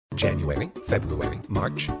January, February,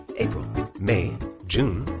 March, April, May,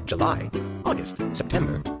 June, July, August,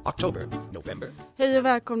 September, October, November. Hej och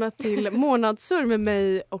välkomna till Månadssurr med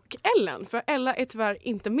mig och Ellen. För Ella är tyvärr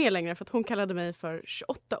inte med längre för att hon kallade mig för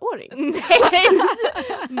 28-åring.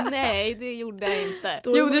 Nej, det gjorde jag inte.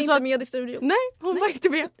 Då är hon du inte sa... med i studion. Nej, hon var inte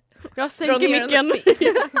med. Jag Dra sänker ner micken.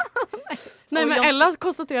 Nej, Och men jag- Ella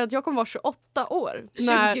konstaterade att jag kommer vara 28 år.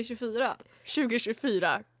 När 2024.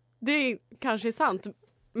 2024. Det kanske är sant.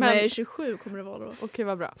 Men Nej, 27 kommer det vara då. okej,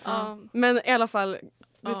 vad bra. Ja. Men i alla fall,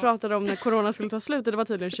 vi Ja. pratade om när corona skulle ta slut. Det var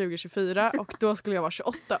tydligen 2024 och då skulle jag vara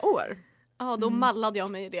 28 år. Ja, då mallade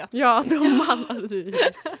jag mig i det. Ja, då mallade du.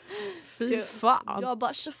 Fy fan. Jag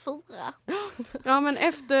bara 24. Ja, men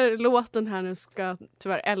efter låten här nu ska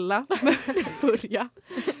tyvärr Ella börja.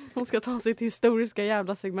 Hon ska ta sitt historiska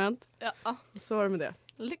jävla segment. Ja, Så var det med det.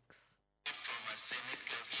 lyx.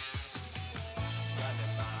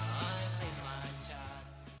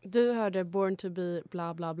 Du hörde Born to be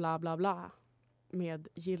bla bla bla bla bla med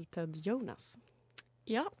Jilted Jonas.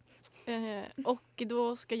 Ja, och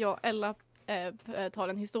då ska jag Ella ta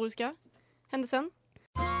den historiska händelsen.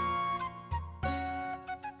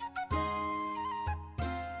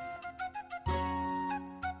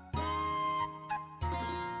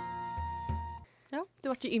 Ja, du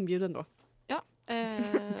vart ju inbjuden då. Ja,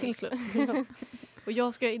 Till slut. och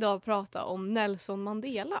jag ska idag prata om Nelson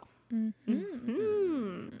Mandela.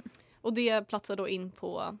 Mm. Och det platsar då in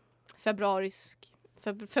på februarisk?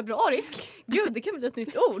 Gud, det kan bli ett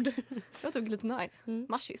nytt ord. Jag tog lite nice.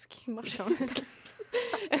 Marsisk.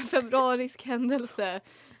 En februarisk händelse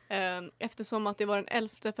eftersom att det var den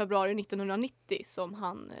 11 februari 1990 som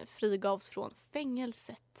han frigavs från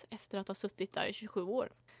fängelset efter att ha suttit där i 27 år.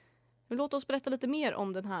 Men låt oss berätta lite mer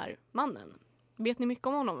om den här mannen. Vet ni mycket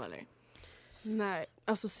om honom eller? Nej,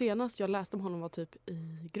 alltså senast jag läste om honom var typ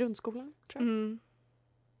i grundskolan, tror jag. Mm.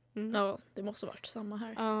 Ja, det måste varit samma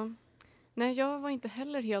här. Ja. Nej, jag var inte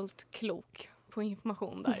heller helt klok på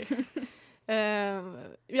information där.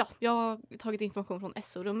 Ja, jag har tagit information från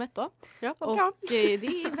SO-rummet då. Ja, vad Och bra. det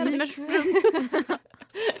är väldigt...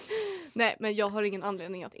 Nej, men jag har ingen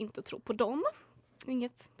anledning att inte tro på dem.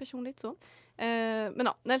 Inget personligt så. Men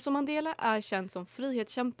ja, Nelson Mandela är känd som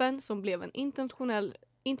frihetskämpen som blev en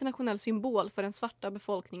internationell symbol för den svarta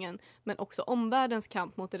befolkningen men också omvärldens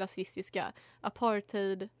kamp mot det rasistiska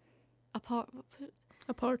apartheid,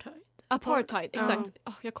 exakt.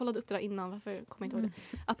 Jag kollade upp det där innan, varför kommer jag inte ihåg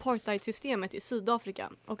det? Apartheidsystemet i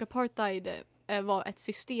Sydafrika. Och apartheid var ett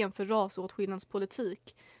system för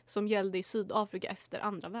rasåtskillnadspolitik som gällde i Sydafrika efter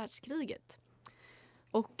andra världskriget.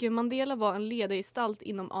 Och Mandela var en ledargestalt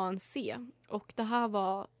inom ANC och det här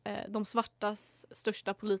var de svartas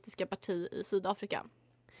största politiska parti i Sydafrika.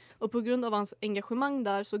 Och på grund av hans engagemang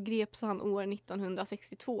där så greps han år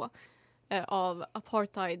 1962 av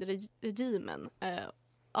apartheidregimen,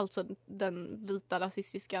 alltså den vita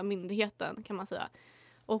rasistiska myndigheten kan man säga.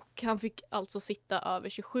 Och han fick alltså sitta över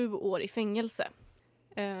 27 år i fängelse.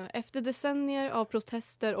 Efter decennier av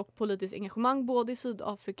protester och politiskt engagemang både i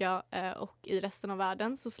Sydafrika och i resten av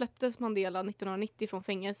världen så släpptes Mandela 1990 från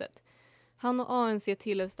fängelset. Han och ANC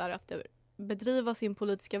tilläts därefter bedriva sin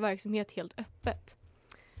politiska verksamhet helt öppet.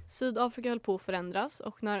 Sydafrika höll på att förändras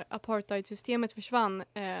och när apartheidsystemet försvann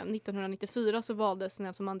 1994 så valdes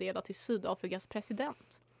Nelson Mandela till Sydafrikas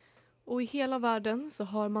president. Och i hela världen så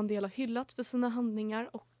har Mandela hyllats för sina handlingar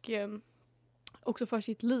och också för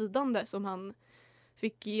sitt lidande som han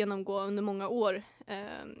fick genomgå under många år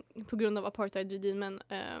på grund av apartheidregimen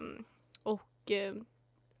och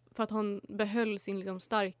för att han behöll sin liksom,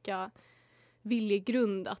 starka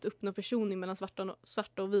viljegrund att uppnå försoning mellan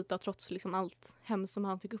svarta och vita trots liksom, allt hemskt som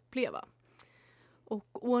han fick uppleva.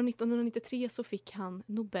 Och år 1993 så fick han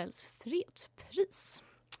Nobels fredspris.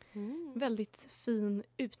 Väldigt fin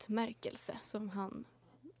utmärkelse som han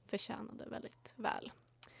förtjänade väldigt väl.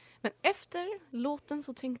 Men efter låten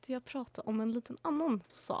så tänkte jag prata om en liten annan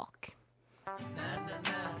sak.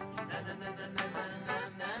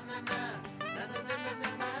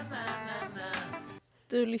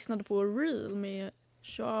 Du lyssnade på Real med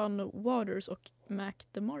Sean Waters och Mac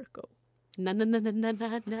DeMarco.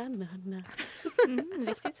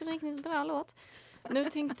 Riktigt bra låt. Nu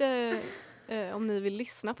tänkte, om ni vill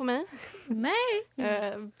lyssna på mig,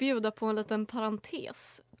 bjuda på en liten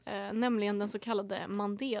parentes. Nämligen den så kallade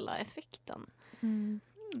Mandela-effekten.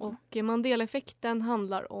 Och Mandela-effekten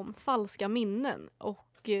handlar om falska minnen. Och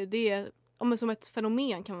det är som ett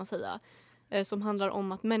fenomen kan man säga. Som handlar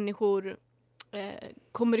om att människor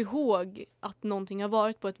kommer ihåg att någonting har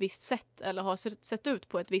varit på ett visst sätt. Eller har sett ut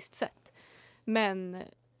på ett visst sätt. Men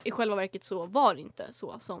i själva verket så var det inte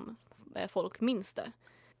så som folk minns det.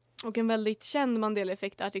 Och en väldigt känd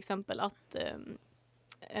Mandela-effekt är till exempel att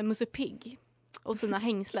Musse Pigg och sina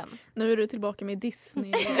hängslen. Nu är du tillbaka med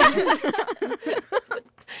Disney.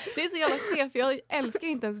 Det är så jävla skevt, för jag älskar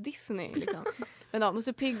inte ens Disney. Liksom. Men ja,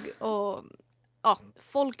 Musse Pigg och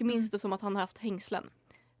folk minns det som att han har haft hängslen.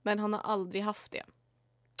 Men han har aldrig haft det.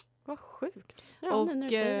 Vad sjukt. Ja, Och nej, när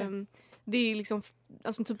du säger det. det är liksom,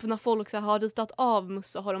 alltså typ när folk så här, har ritat av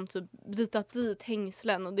Musse har de typ ritat dit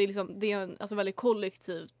hängslen. Och det är liksom, det är alltså väldigt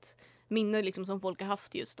kollektivt minne liksom som folk har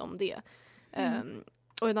haft just om det.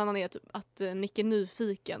 Och en annan är typ att Nicke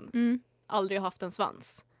Nyfiken aldrig har haft en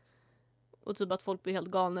svans. Och typ att folk blir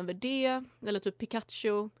helt galna över det. Eller typ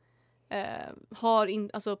Pikachu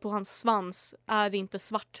alltså på hans svans är det inte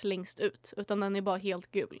svart längst ut, utan den är bara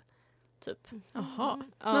helt gul. Typ. Jaha.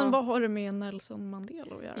 Ja. Men vad har det med Nelson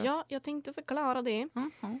Mandela att göra? Ja, jag tänkte förklara det.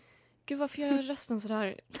 Mhm. Gud, varför gör jag rösten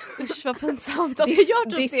sådär? Usch, vad pinsamt. Alltså, jag gör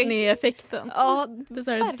typ det. Disney-effekten. Ja, Det är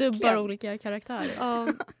så här, verkligen. dubbar olika karaktärer.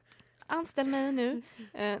 Ja, anställ mig nu.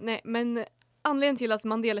 Nej, men anledningen till att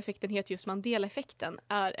Mandela-effekten heter just Mandela-effekten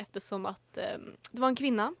är eftersom att det var en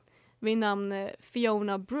kvinna vid namn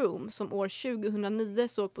Fiona Broome som år 2009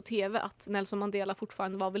 såg på tv att Nelson Mandela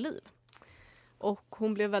fortfarande var vid liv. Och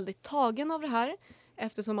hon blev väldigt tagen av det här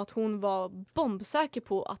eftersom att hon var bombsäker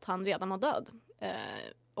på att han redan var död.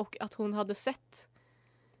 Och att hon hade sett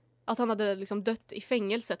att han hade liksom dött i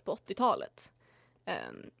fängelset på 80-talet.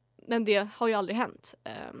 Men det har ju aldrig hänt.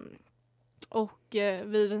 Och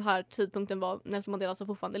vid den här tidpunkten var Nelson Mandela alltså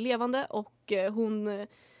fortfarande levande och hon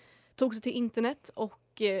tog sig till internet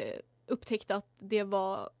och upptäckte att det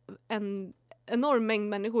var en enorm mängd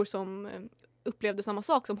människor som upplevde samma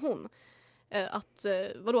sak som hon. Att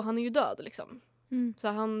vadå, han är ju död liksom. Så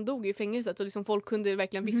han dog i fängelset och liksom folk kunde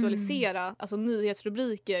verkligen visualisera alltså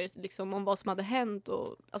nyhetsrubriker liksom om vad som hade hänt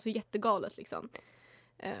och alltså jättegalet liksom.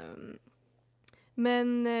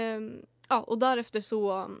 Och därefter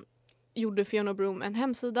så gjorde Fiona Broome en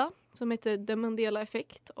hemsida som heter The Mandela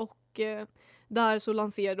Effect och där så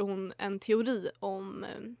lanserade hon en teori om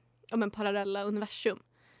en parallella universum.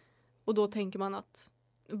 Och då tänker man att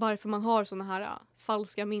varför man har såna här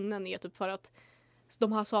falska minnen är typ för att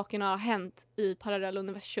de här sakerna har hänt i parallella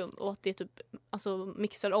universum och att det typ alltså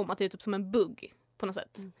mixar om, att det är typ som en bugg på något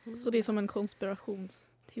sätt. Så det är som en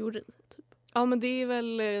konspirationsteori typ. Ja, men det är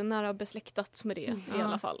väl nära besläktat med det i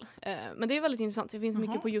alla fall. Men det är väldigt intressant. Det finns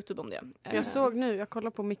mycket på YouTube om det. Jag såg nu, jag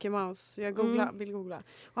kollar på Mickey Mouse. Jag vill googla.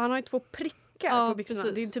 Och han har ju 2 prickar på byxorna.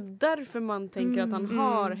 Precis. Det är typ därför man tänker att han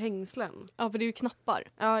har hängslen. Ja, för det är ju knappar.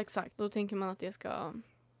 Ja, exakt. Då tänker man att det ska...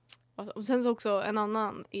 Och sen så också en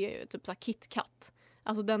annan är ju typ så här KitKat.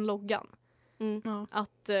 Alltså den loggan. Ja.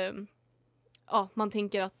 Att man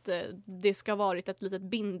tänker att det ska varit ett litet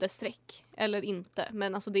bindestreck. Eller inte.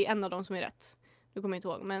 Men alltså det är en av dem som är rätt. Du kommer inte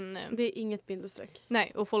ihåg. Men, Det är inget bindestreck.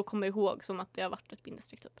 nej, och folk kommer ihåg som att det har varit ett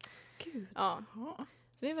bindestreck typ. Gud. Ja.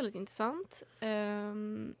 Så det är väldigt intressant.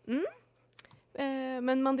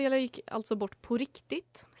 Men Mandela gick alltså bort på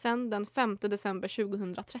riktigt sen den 5 december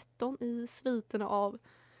 2013 i sviterna av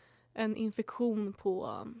en infektion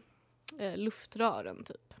på luftrören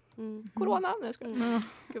typ. Corona, nej jag skojar.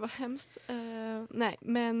 Gud vad hemskt. Nej,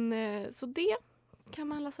 men så det kan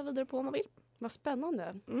man läsa vidare på om man vill. Vad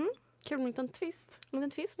spännande. Kul med en liten twist. En liten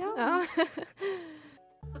twist. Ja.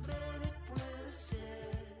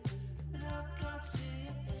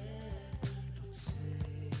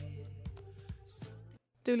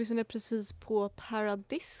 Du lyssnade precis på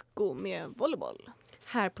Paradisco med volleyboll.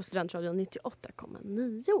 Här på Studentradion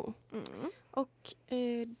 98,9. Och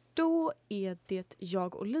då är det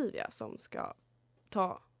jag, Olivia, som ska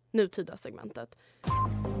ta nutida segmentet.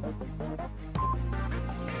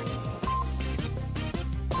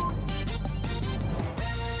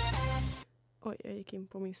 Oj, jag gick in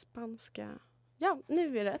på min spanska. Ja,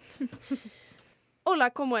 nu är det rätt. Hola,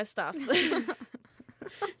 ¿cómo estás?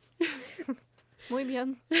 Muy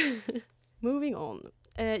bien. Moving on.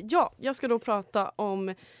 Jag ska då prata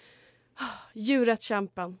om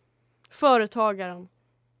djurrättskämpen, företagaren,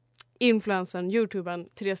 influencern, youtubern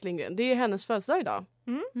Therese Lindgren. Det är hennes födelsedag idag.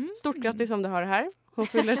 Stort grattis om du hör det här. Hon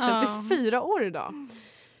fyller 34 år idag.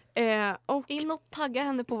 Och In och tagga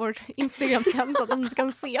henne på vår Instagram sen så att de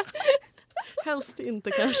kan se. helst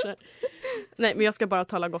inte kanske. Nej, men jag ska bara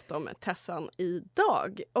tala gott om Tessan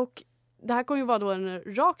idag. Och det här kommer ju vara då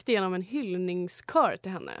rakt igenom en hyllningskör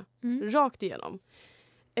till henne. Rakt igenom.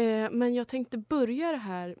 Men jag tänkte börja det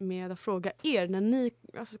här med att fråga er. När ni,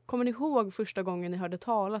 alltså, kommer ni ihåg första gången ni hörde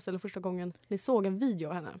talas eller första gången ni såg en video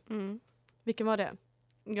av henne? Vilken var det?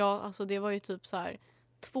 Ja, alltså det var ju typ så här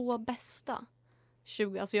 2 bästa.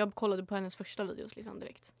 Alltså jag kollade på hennes första videos liksom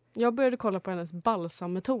direkt. Jag började kolla på hennes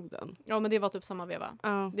balsammetoden. Ja, men det var typ samma veva.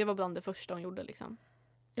 Ja. Det var bland det första hon gjorde liksom.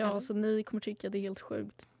 Ja, alltså ni kommer tycka det är helt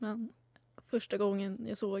sjukt. Men första gången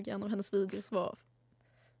jag såg en av hennes videos var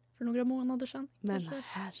för några månader sedan. Men kanske.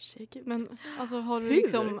 herregud. Men alltså har du Hur?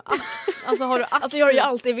 liksom... Alltså har du Alltså jag har ju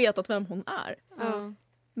alltid vetat vem hon är. Ja.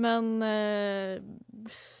 Men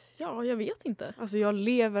ja, jag vet inte. Alltså jag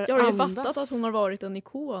lever, Jag har ju andas. fattat att hon har varit en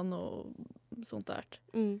ikon och sånt där.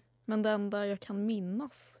 Mm. Men det enda jag kan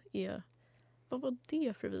minnas är... Vad var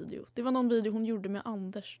det för video? Det var någon video hon gjorde med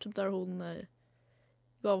Anders. Typ där hon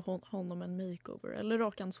gav honom en makeover. Eller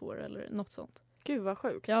rakans hår eller något sånt. Gud vad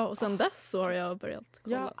sjukt. Ja, och sen dess så har jag börjat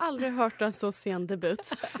kolla. Jag har aldrig hört en så sen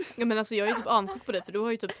debut. Ja, men alltså jag är ju typ avundsjuk på dig för du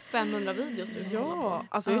har ju typ 500 videos du kollar Ja,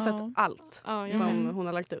 på. alltså jag har ju Ja. sett allt Ja, som Mm. hon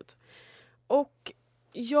har lagt ut. Och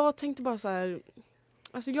jag tänkte bara så här...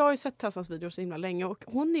 Alltså jag har ju sett Tessans videor så himla länge och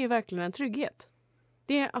hon är ju verkligen en trygghet.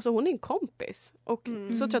 Alltså hon är en kompis. Och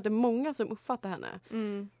så tror jag att det är många som uppfattar henne.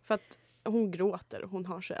 Mm. För att hon gråter, hon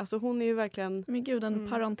har sig. Alltså hon är ju verkligen... Men gud, en Mm.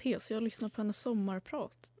 parentes. Jag lyssnade på hennes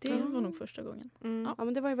sommarprat. Det Ja. var nog första gången. Mm. Ja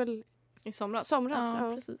men det var ju väl I somras. somras.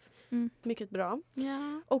 Ja, precis. mycket bra.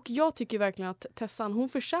 Ja. Och jag tycker verkligen att Tessan, hon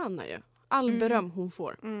förtjänar ju all Mm. beröm hon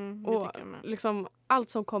får. Det Och tycker jag med. liksom allt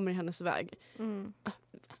som kommer i hennes väg. Mm.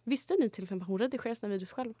 Visste ni till exempel att hon redigerar sina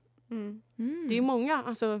videos själv? Mm. Det är många,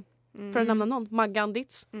 alltså Mm. för att nämna någon. Maggan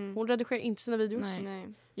Ditz, Mm. hon redigerar inte sina videos. Nej. Nej.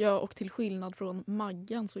 Ja, och till skillnad från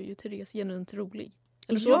Maggan så är ju Therese genuint rolig.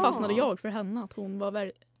 Eller så Ja. fastnade jag för henne, att hon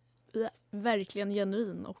var verkligen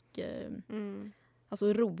genuin och Mm.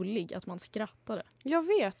 alltså rolig, att man skrattade. Jag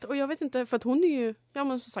vet, och jag vet inte, för att hon är ju, ja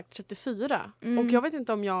men som sagt 34. Mm. Och jag vet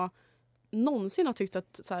inte om jag någonsin har tyckt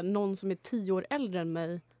att så här, någon som är 10 år äldre än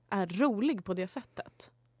mig är rolig på det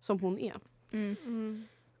sättet som hon är. Mm.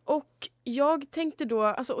 Och jag tänkte då,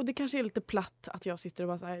 alltså, och det kanske är lite platt att jag sitter och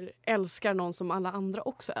bara så här, älskar någon som alla andra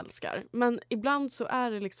också älskar. Men ibland så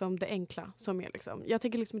är det liksom det enkla som är liksom. Jag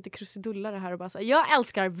tänker liksom inte krusidulla det här och bara säga jag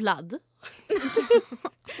älskar Vlad.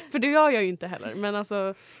 För det gör jag ju inte heller. Men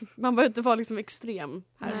alltså, man behöver inte vara liksom extrem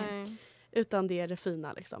här. Nej. Utan det är det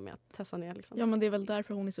fina liksom med att Tessan är liksom. Ja, men det är väl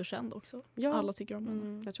därför hon är så känd också. Ja. Alla tycker om henne.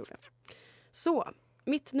 Mm. Jag tror det. Så,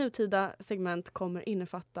 mitt nutida segment kommer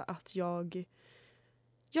innefatta att jag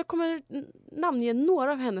kommer namnge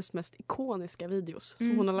några av hennes mest ikoniska videos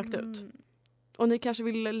som hon har lagt ut. Mm. Och ni kanske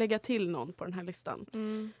vill lägga till någon på den här listan.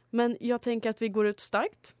 Mm. Men jag tänker att vi går ut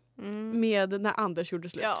starkt Mm. med när Anders gjorde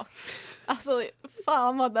slut. Ja. Alltså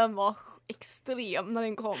fan vad den var extrem när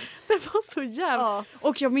den kom. Det var så jävla... Ja.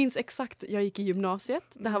 Och jag minns exakt, jag gick i gymnasiet.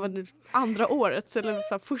 Det här var det andra året, eller så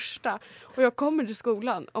här första. Och jag kommer till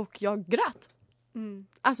skolan och jag grät. Mm.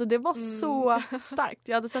 Alltså det var så starkt.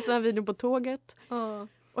 Jag hade sett den här videon på tåget. Ja.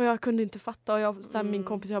 Och jag kunde inte fatta. Och så här, min Mm.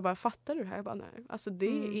 kompis jag bara, fattar du det här? Jag bara, nej. Alltså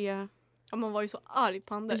det är... Ja, man var ju så arg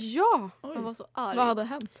på Anders. Ja! Oj. Man var så arg. Vad hade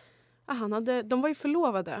hänt? De var ju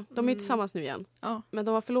förlovade. De är ju Mm. tillsammans nu igen. Ja. Men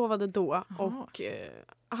de var förlovade då. Jaha. Och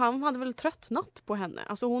han hade väl tröttnat på henne.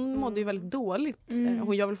 Alltså hon mådde ju väldigt dåligt. Mm.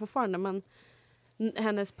 Hon gör väl fortfarande, men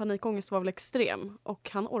hennes panikångest var väl extrem. Och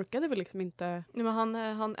han orkade väl liksom inte... Nej, men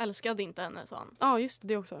han älskade inte henne, sa han. Ja, just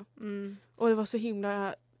det också. Mm. Och det var så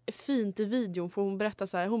himla fint i videon, för hon berättar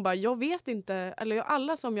så här, hon bara, jag vet inte, eller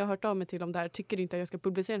alla som jag har hört av mig till om det här tycker inte att jag ska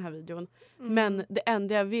publicera den här videon. Mm. Men det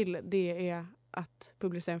enda jag vill, det är att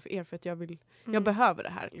publicera den för er, för att jag behöver det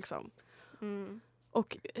här liksom. Mm.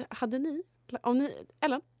 Och hade ni,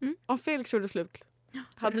 Ellen, om Felix gjorde slut,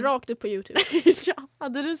 hade, Rakt upp på YouTube. ja,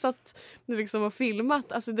 hade du satt liksom och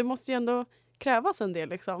filmat? Alltså det måste ju ändå krävas en del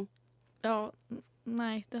liksom. Ja,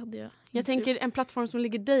 nej, det hade jag Jag inte tänker gjort. en plattform som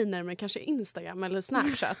ligger dig närmare, kanske Instagram eller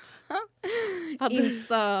Snapchat. Vad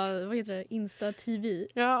heter det? Insta TV.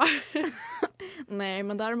 Ja. Nej,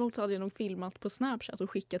 men däremot hade jag nog filmat på Snapchat och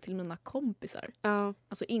skickat till mina kompisar. Ja.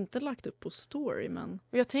 Alltså inte lagt upp på story, men...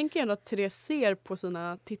 Och jag tänker ändå att Therese ser på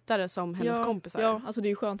sina tittare som hennes kompisar. Ja, alltså det är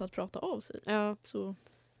ju skönt att prata av sig. Ja. Så,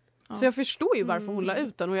 ja. Så jag förstår ju varför hon la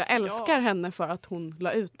ut den, och jag älskar henne för att hon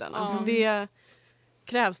la ut den. Alltså Ja. det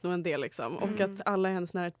krävs nog en del liksom. Och att alla i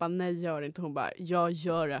hennes närhet bara, nej gör inte. Hon bara, jag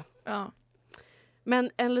gör det. Ja.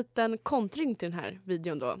 Men en liten kontring till den här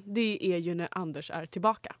videon då, det är ju när Anders är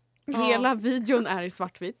tillbaka. Ja. Hela videon är i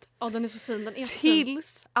svartvit. Ja, den är så fin. Den är så fin.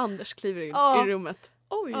 Tills Anders kliver in Ja. i rummet.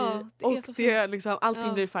 Oj, Ja, det Och är så det är fint. liksom, allting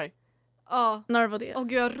Ja. blir i färg. Ja. när var det? Åh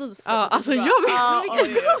gud, jag ryser. Ja, alltså jag Ja, vet.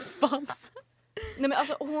 Goosebumps. Nej, men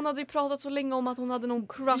alltså, hon hade ju pratat så länge om att hon hade någon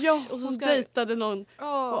crush. Ja, och så hon ska... dejtade någon.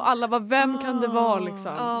 Ja. Och alla bara, vem kan det vara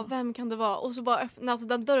liksom? Ja, vem kan det vara? Och så bara när alltså,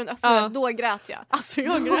 den dörren öppnades, Ja. då grät jag. Alltså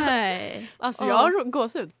jag grät. Nej. Alltså jag har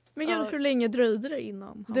gåshud. Men gud, hur länge dröjde det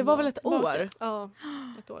innan? Det var väl ett tillbaka? år. Ja,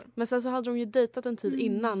 ett år. Men sen så hade de ju dejtat en tid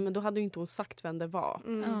innan, men då hade ju inte hon sagt vem det var.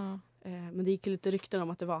 Ja. Men det gick ju lite rykten om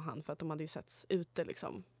att det var han för att de hade ju setts ute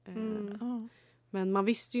liksom. Ja. Men man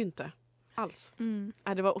visste ju inte alls.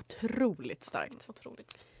 Det var otroligt starkt.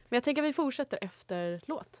 Otroligt. Men jag tänker att vi fortsätter efter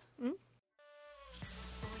låt.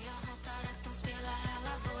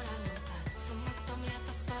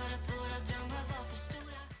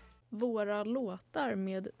 Våra låtar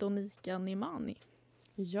med Donika Nimani.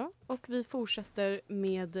 Ja, och vi fortsätter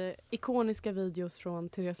med ikoniska videos från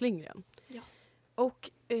Therese Lindgren. Ja.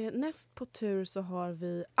 Och näst på tur så har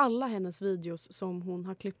vi alla hennes videos som hon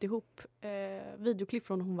har klippt ihop. Videoklipp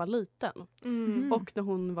från när hon var liten. Och när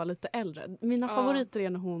hon var lite äldre. Mina favoriter är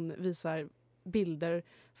när hon visar bilder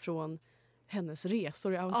från hennes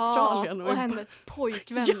resor i Australien. Och hennes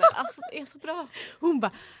pojkvänner. Alltså det är så bra. Hon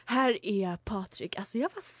bara, här är Patrik. Alltså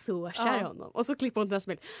jag var så kär i honom. Och så klipper hon till nästa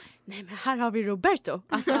bild. Nej men här har vi Roberto.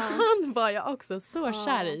 Alltså han var jag också så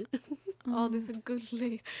kär i. Ja, det är så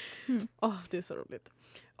gulligt. Det är så roligt.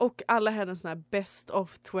 Och alla hennes såna här Best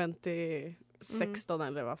of 2016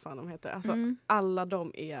 eller vad fan de heter. Alltså alla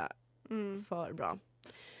de är för bra.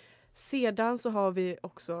 Sedan så har vi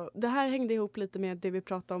också, det här hängde ihop lite med det vi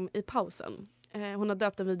pratade om i pausen. Hon har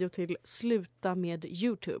döpt en video till Sluta med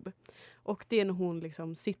YouTube. Och det är när hon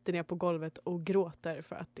liksom sitter ner på golvet och gråter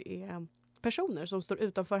för att det är personer som står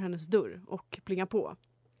utanför hennes dörr och plingar på.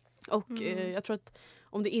 Och jag tror att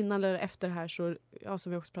om det är innan eller efter det här så,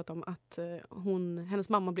 som vi också pratade om, att hennes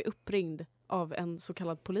mamma blir uppringd av en så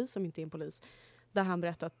kallad polis som inte är en polis. Där han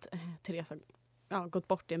berättar att Therese har gått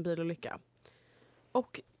bort i en bilolycka.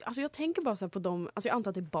 Och alltså jag tänker bara så här på dem, alltså jag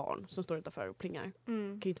antar att det är barn som står utanför och plingar. Det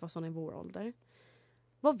kan ju inte vara sådana i vår ålder.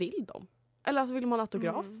 Vad vill de? Eller alltså vill de ha en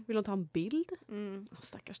autograf? Vill de ta en bild?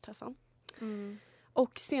 Stackars Tessan.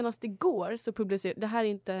 Och senast igår så publicerade, det här är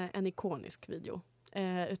inte en ikonisk video.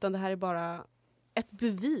 Utan det här är bara ett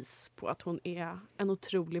bevis på att hon är en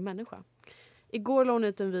otrolig människa. Igår la hon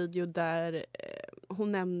ut en video där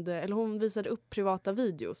hon visade upp privata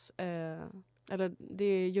videos. Eller det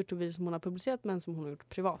är Youtube-videos som hon har publicerat men som hon har gjort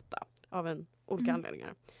privata av olika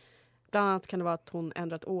anledningar. Bland annat kan det vara att hon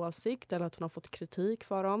ändrat åsikt eller att hon har fått kritik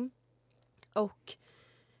för dem. Och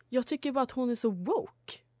jag tycker bara att hon är så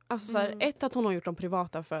woke. Alltså att hon har gjort dem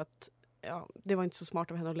privata för att det var inte så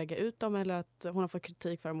smart av henne att lägga ut dem eller att hon har fått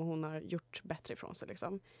kritik för dem och hon har gjort bättre ifrån sig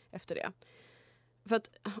liksom, efter det. För att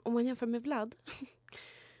om man jämför med Vlad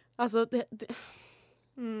alltså det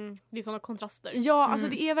är sådana kontraster. Ja, alltså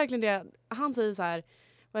det är verkligen det. Han säger så här,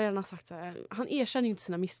 vad han har sagt så här, han erkänner inte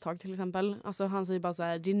sina misstag till exempel. Alltså han säger bara så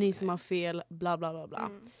här, det är ni som har fel, bla bla bla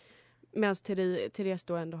bla. Medan Therese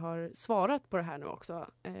då ändå har svarat på det här nu också.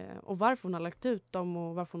 Och varför hon har lagt ut dem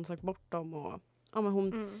och varför hon har sagt bort dem. Och, men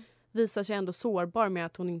hon visar sig ändå sårbar med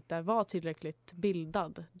att hon inte var tillräckligt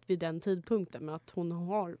bildad vid den tidpunkten. Men att hon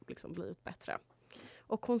har liksom blivit bättre.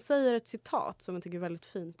 Och hon säger ett citat som jag tycker är väldigt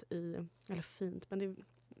fint men det är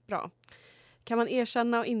bra. Kan man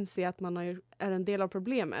erkänna och inse att man är en del av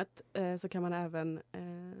problemet så kan man även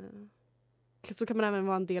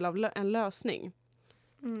vara en del av en lösning.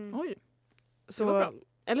 Oj. Så, det var bra.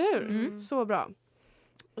 Eller hur? Så bra.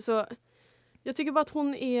 Så jag tycker bara att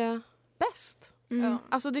hon är bäst.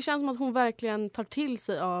 Alltså det känns som att hon verkligen tar till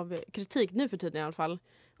sig av kritik nu för tiden i alla fall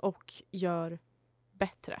och gör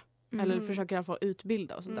bättre. Eller försöker i alla fall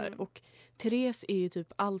utbilda och sånt där. Och Therese är ju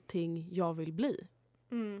typ allting jag vill bli.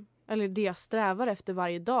 Eller det jag strävar efter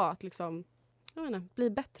varje dag. Att liksom, bli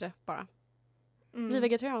bättre bara. Bli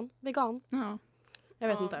vegetarian, vegan. Ja. Jag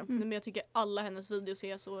vet inte. Men jag tycker alla hennes videos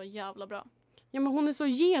är så jävla bra. Ja, men hon är så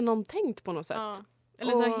genomtänkt på något sätt. Ja.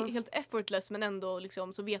 Eller så här, helt effortless men ändå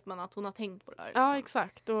liksom, så vet man att hon har tänkt på det här. Liksom. Ja,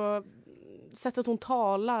 exakt. Och sättet hon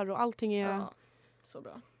talar och allting är så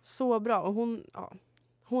bra. Så bra. Och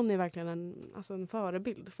hon är verkligen en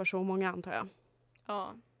förebild för så många, antar jag.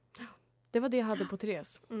 Ja. Det var det jag hade på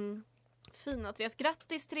Therese. Fina Therese.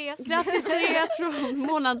 Grattis Therese! Grattis Therese från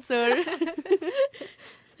Månadsur.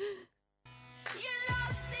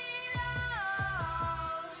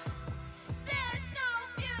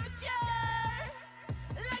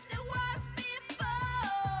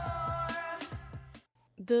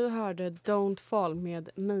 Du hörde Don't Fall med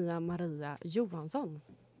Mia Maria Johansson.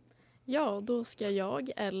 Ja, då ska jag,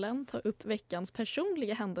 Ellen, ta upp veckans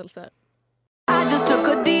personliga händelse. I just took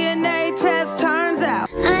a DNA test, turns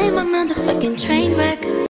out I'm a motherfucking train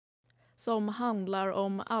wreck. Som handlar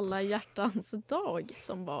om alla hjärtans dag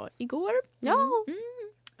som var igår. Ja.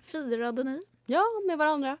 Firade ni? Ja, med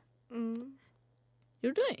varandra.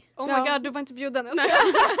 Gjorde ni? Oh Ja. my god, du var inte bjuden.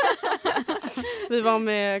 Vi var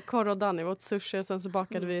med Korre och Danny, vi åt sushi och sen så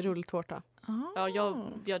bakade vi rulltårta. Ja,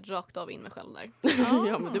 jag bjöd rakt av in mig själv där.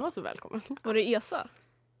 Ja, men du var så välkommen. Var det Esa?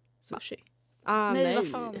 Sushi? Nej, vad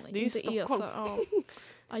fan. det är ju inte Stockholm. Esa. Ja.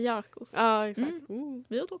 Ayakos. Ja, exakt.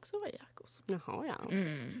 Vi åt också Ayakos. Jaha, ja.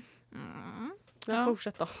 Ja. Jag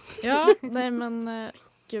fortsätter. Ja, nej men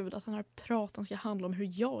gud att den här praten ska handla om hur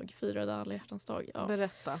jag firade alla hjärtans dag. Ja.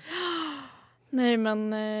 Berätta. Nej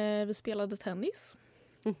men vi spelade tennis.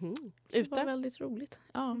 Det var Ute? väldigt roligt.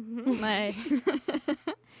 Ja. Nej.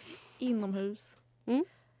 Inomhus.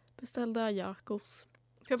 Beställde Ayakos.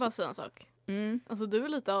 Får jag bara säga en sak? Alltså du är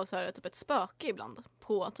lite av så här, typ ett spöke ibland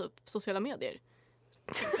på typ sociala medier.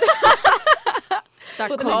 På det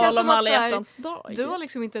känns tal som om att alla så här, hjärtans dag. Du har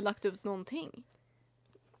liksom inte lagt ut någonting.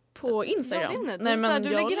 På Instagram? Jag vet inte. Nej Du, så här, men du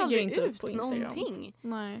jag lägger lägger aldrig inte ut upp på Instagram. någonting.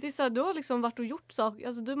 Nej. Det är så här, du har liksom varit och gjort saker.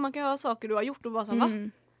 Alltså man kan göra saker du har gjort och bara så här, va?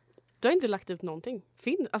 Du har inte lagt ut någonting.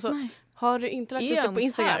 Alltså, Nej. har du inte lagt ut det Ens på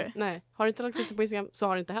Instagram? här. Nej. Har du inte lagt ut det på Instagram så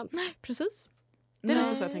har det inte hänt. Precis. Det är Nej.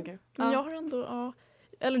 lite så jag tänker. Men Ja. jag har ändå,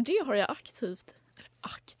 eller det har jag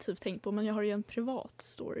aktivt tänkt på, men jag har ju en privat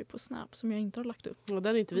story på Snap som jag inte har lagt upp. Och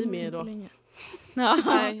den är inte vi med i på då. länge. Ja.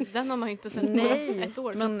 Nej, den har man ju inte sett på Nej, ett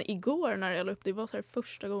år. men igår när jag la upp det var så här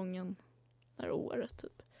första gången det här året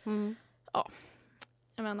typ.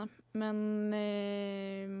 Jag menar, men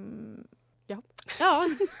Ja. Ja,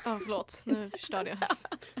 förlåt. Nu förstörde jag.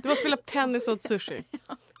 Du har spelat tennis och åt sushi.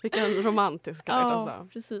 Vilken romantisk ja, alltså.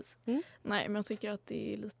 precis. Mm. Nej, men jag tycker att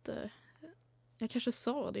det är lite, jag kanske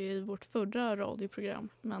sa det i vårt förra radioprogram,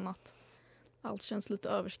 men att allt känns lite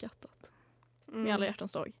överskattat med alla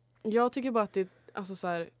hjärtans dag. Jag tycker bara att det alltså så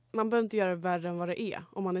här, man behöver inte göra det värre än vad det är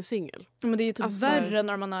om man är singel. Men det är ju typ Alltså- värre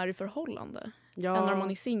när man är i förhållande Ja. än när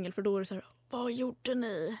man är singel, för då är det så här, vad gjorde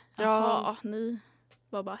ni? Ja. Jaha, ni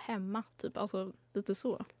var bara hemma typ, alltså lite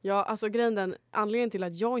så. Ja, alltså grejen den, anledningen till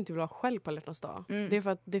att jag inte vill ha själv på alla hjärtans dag, det är för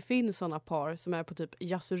att det finns såna par som är på typ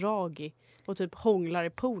Yasuragi och typ hånglar i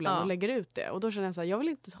poolen och lägger ut det. Och då känner jag så här, jag vill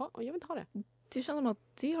inte ha det. Det känns som att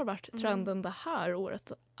det har varit trenden det här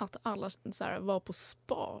året, att alla så här, var på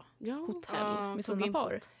spa, Ja, hotell med tog sina in på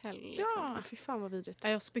par. hotell, liksom. fy fan vad vidrigt.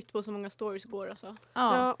 Jag har spytt på så många stories igår alltså.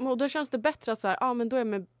 Ja, och då känns det bättre att så här, men då är jag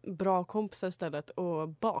med bra kompisar istället och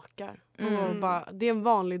bakar. Och bara, det är en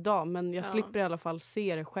vanlig dag men jag slipper i alla fall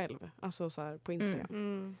se det själv. Alltså så här på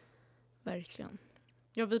Instagram. Verkligen.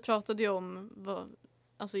 Ja, vi pratade ju om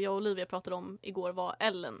alltså jag och Olivia pratade om igår vad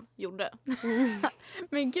Ellen gjorde.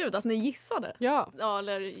 Men gud, att ni gissade. Ja. Ja,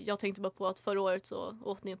 eller jag tänkte bara på att förra året så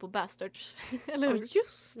åt ni på Bastards. Eller Ja, hur?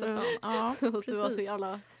 just det. Fan. Ja, Så att du var så precis.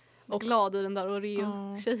 jävla glad i den där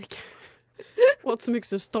Oreo-shake. Åt så mycket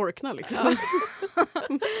så storknar liksom.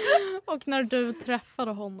 Och när du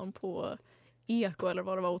träffade honom på Eko eller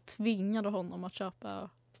vad det var och tvingade honom att köpa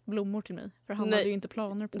blommor till mig. För han Nej. hade ju inte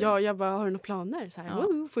planer på det. Ja, jag bara, har du några planer? Så här,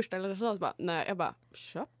 Ja. första eller så bara, nej, jag bara,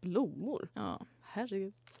 köp blommor. Ja,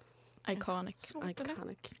 Herregud. iconic.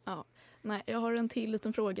 Iconic. Nej, jag har en till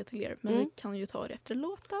liten fråga till er. Men vi kan ju ta det efter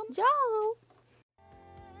låten. Ja!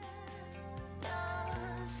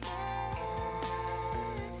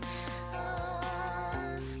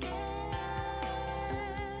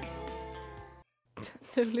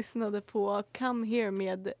 Du lyssnade på Come Here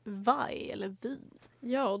med Vi, eller Vi.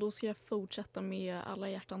 Ja, och då ska jag fortsätta med alla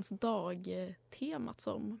hjärtans dag-temat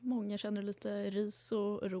som många känner lite ris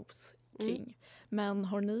och ros kring. Men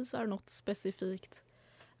har ni så här något specifikt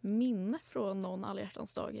minne från någon alla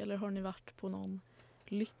hjärtans dag? Eller har ni varit på någon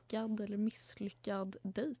lyckad eller misslyckad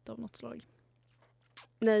dejt av något slag?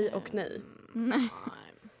 Nej och nej. Nej,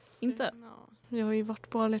 inte. Jag har ju varit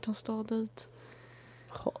på alla hjärtans dag-dejt.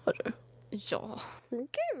 Har du? Ja.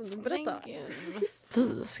 Gud, berätta. Men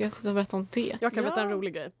fy, ska jag sitta och berätta om det? Jag kan berätta en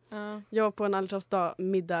rolig grej. Ja. Jag var på en alla dag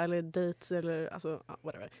middag eller dejt eller alltså,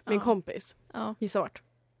 whatever. Med en Ja. kompis. Ja. Gissa vart?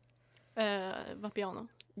 Vapiano?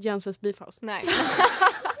 Jensens Beef House. Nej.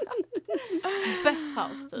 Beff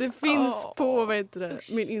House typ. Det finns på, vad heter det,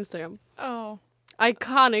 min Instagram. Ja.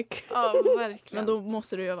 Iconic. Ja, verkligen. Men då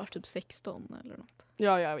måste du ju ha varit typ 16 eller något.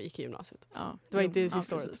 Ja, jag gick i gymnasiet. Ja. Det var inte i Ja,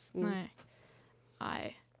 sista året. precis. Mm. Nej.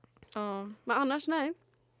 Nej. Ja. Men annars nej.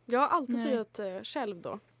 Jag har alltid Nej. firat själv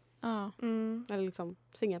då. Ja. Eller liksom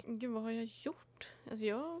singel. Gud, vad har jag gjort?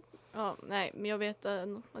 Alltså nej, men jag vet att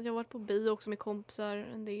jag har varit på bio också med kompisar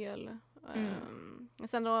en del.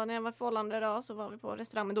 Sen då när jag var i förhållande då, så var vi på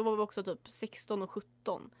restaurang, men då var vi också typ 16 och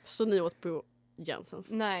 17. Så ni åt på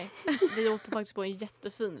Jensens? Nej, vi åt faktiskt på en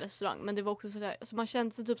jättefin restaurang, men det var också så där, alltså man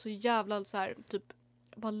kände sig typ så jävla så här, typ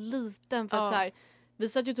bara liten för att så här, vi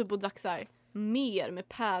satt ju typ och drack så här mer med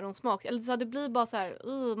päronsmak, eller så här, det blir bara så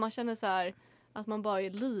här, man känner så här, Att man bara är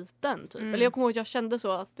liten typ. Eller jag kommer ihåg att jag kände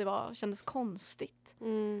så att kändes konstigt.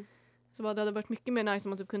 Så bara, det hade varit mycket mer nice om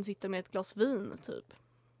man typ kunde sitta med ett glas vin typ.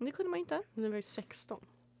 Men det kunde man inte. Men det var ju 16.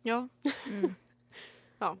 Ja.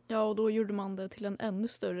 Ja, och då gjorde man det till en ännu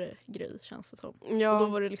större grej, känns det som. Ja. Och då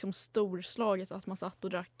var det liksom storslaget att man satt och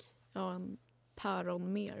drack en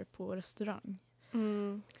päron mer på restaurang.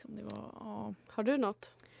 Liksom det var, Har du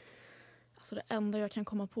något? Alltså det enda jag kan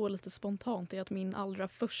komma på lite spontant är att min allra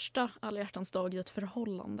första alla hjärtans dag i ett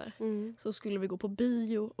förhållande så skulle vi gå på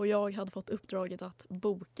bio och jag hade fått uppdraget att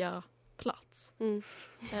boka plats.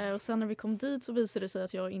 Och sen när vi kom dit så visade det sig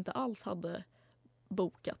att jag inte alls hade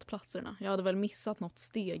bokat platserna. Jag hade väl missat något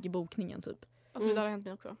steg i bokningen typ. Alltså det där har hänt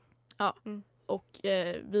mig också. Ja. Och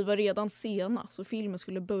vi var redan sena så filmen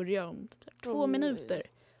skulle börja om typ 2 minuter.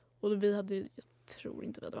 Och vi hade, jag tror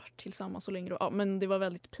inte vi hade varit tillsammans så länge då. Ja, men det var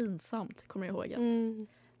väldigt pinsamt, kommer jag ihåg att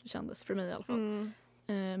det kändes för mig i alla fall.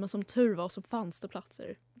 Men som tur var så fanns det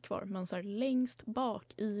platser kvar. Men så här längst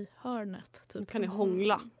bak i hörnet. Typ. Kan ni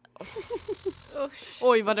hångla?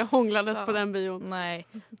 Oj, vad det hånglades på den bion. Nej,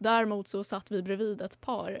 däremot så satt vi bredvid ett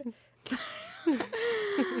par.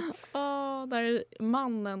 Där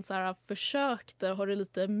mannen så här försökte ha det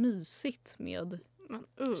lite mysigt med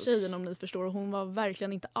tjejen, om ni förstår. Och hon var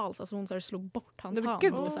verkligen inte alls. Alltså hon så här slog bort hans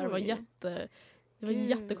hand. Och så här, det var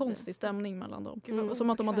jättekonstig stämning mellan dem. Gud, som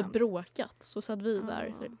att de hade bråkat. Så satt vi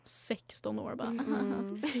där så här, 16 år bara.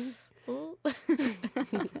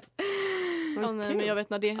 Nej, men jag vet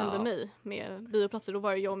när det hände mig med bioplatser, då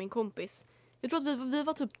var det jag och min kompis. Jag tror att vi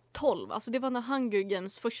var typ 12. Alltså det var när Hunger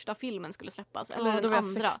Games första filmen skulle släppas. Eller då den var jag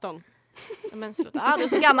andra. 16. Men sluta. Du är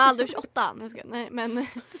så gammal, du är 28. Nej, men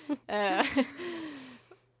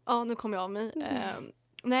nu kommer jag av mig.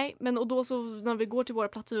 Nej, men och då så när vi går till våra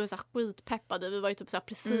platser vi var så här skitpeppade. Vi var ju typ så här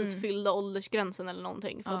precis fyllda åldersgränsen eller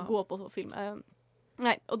någonting för att gå på film.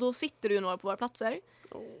 Nej, och då sitter det ju några på våra platser.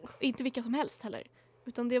 Inte vilka som helst heller.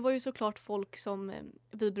 Utan det var ju såklart folk som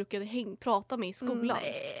vi brukade prata med i skolan.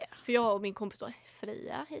 För jag och min kompis då,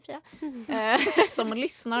 Freja, hej Freja. Som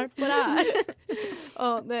lyssnar på det här.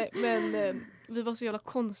 Men vi var så jävla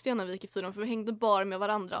konstiga när vi gick i 4, för vi hängde bara med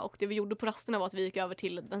varandra. Och det vi gjorde på rasterna var att vi gick över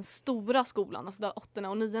till den stora skolan, alltså där 8:orna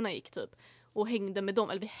och 9:orna gick typ. Och hängde med dem,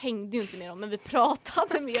 eller vi hängde ju inte med dem, men vi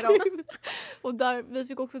pratade med dem. Och där, vi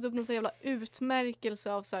fick också typ någon så jävla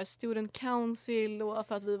utmärkelse av så här student council, och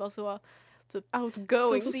för att vi var så typ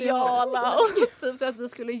outgoing sociala och typ så att vi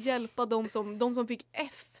skulle hjälpa de som fick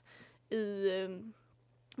F i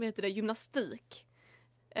gymnastik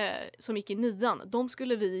som gick i 9:an. De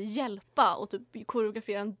skulle vi hjälpa och typ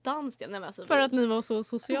koreografera en dans till. För att ni var så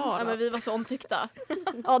sociala. Ja, men vi var så omtyckta.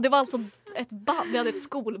 Ja, det var alltså ett band. Vi hade ett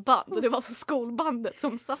skolband och det var alltså skolbandet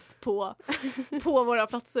som satt på våra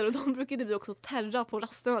platser, och de brukade vi också terra på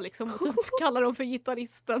rasterna liksom, och typ kalla dem för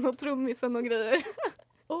gitarristen och trummisen och grejer.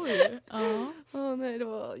 Oj, nej, det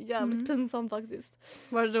var jävligt pinsamt faktiskt.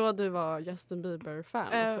 Var det då du var Justin Bieber-fan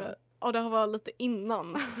också? Ja, det var lite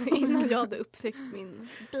innan jag hade upptäckt min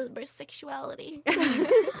Bieber-sexuality.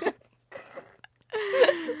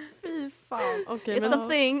 Fy fan. Okay, It's a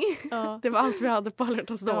thing. Det var allt vi hade på alla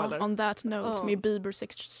hjärtans dag, eller? On that note, med Bieber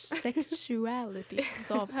sexuality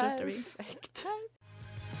så avslutar vi. Perfekt.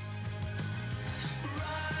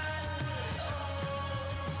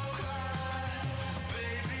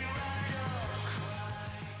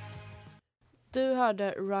 Du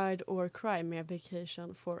hörde Ride or Cry med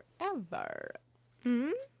Vacation Forever.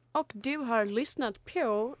 Och du har lyssnat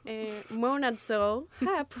på Månadsår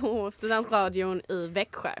här på Studentradion i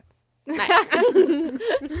Växjö. Nej.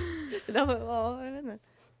 Jag vet inte.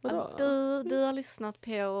 Du har lyssnat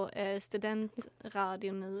på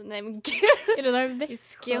Studentradion i... Nej men gud. Är det där i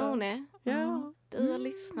Skåne? Ja. Du har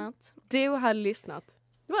lyssnat. Du har lyssnat.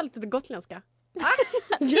 Det var lite det gotländska.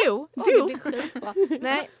 Jo. Det blir skitbra.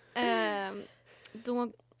 Nej.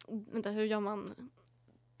 Då, vänta, hur gör man?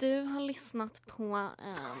 Du har lyssnat på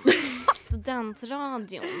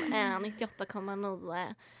Studentradion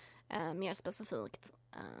 98,9, mer specifikt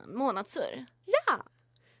Månadsur. Ja!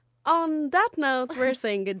 On that note, we're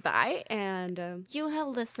saying goodbye and... You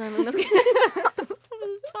have listened.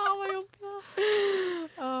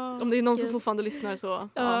 Om det är någon som fortfarande lyssnar så...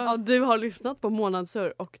 Ja, du har lyssnat på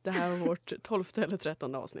Månadsur och det här var vårt 12:e eller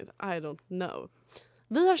 13:e avsnitt. I don't know.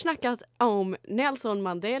 Vi har snackat om Nelson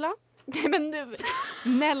Mandela. Nej men nu,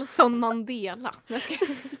 Nelson Mandela.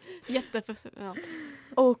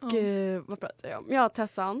 Och vad pratar jag om? Ja,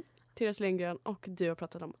 Tessan, Therese Lindgren, och du har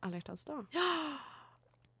pratat om alla hjärtans dag.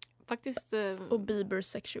 Faktiskt. Och Bieber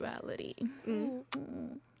sexuality.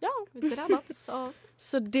 Ja, vi drabbats av.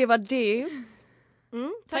 Så det var det.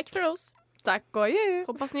 Tack för oss. Tack och adjö.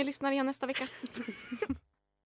 Hoppas ni lyssnar igen nästa vecka.